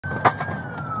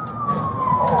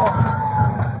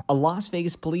A Las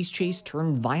Vegas police chase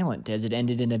turned violent as it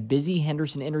ended in a busy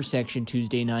Henderson intersection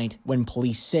Tuesday night when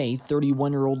police say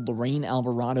 31-year-old Lorraine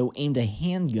Alvarado aimed a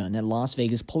handgun at Las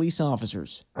Vegas police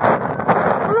officers.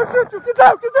 Get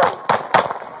down!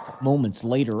 Moments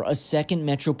later, a second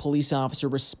Metro police officer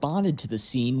responded to the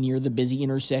scene near the busy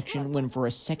intersection when, for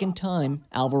a second time,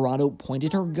 Alvarado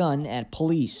pointed her gun at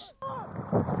police.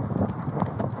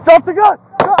 Drop the gun!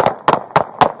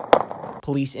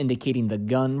 Police indicating the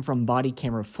gun from body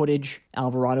camera footage.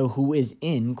 Alvarado, who is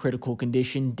in critical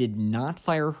condition, did not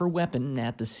fire her weapon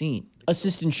at the scene.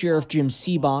 Assistant Sheriff Jim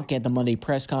Seabach at the Monday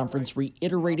press conference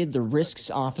reiterated the risks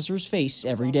officers face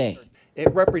every day.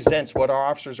 It represents what our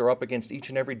officers are up against each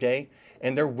and every day,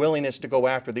 and their willingness to go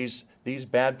after these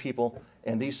bad people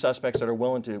and these suspects that are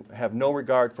willing to have no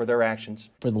regard for their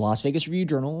actions. For the Las Vegas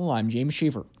Review-Journal, I'm James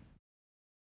Schaefer.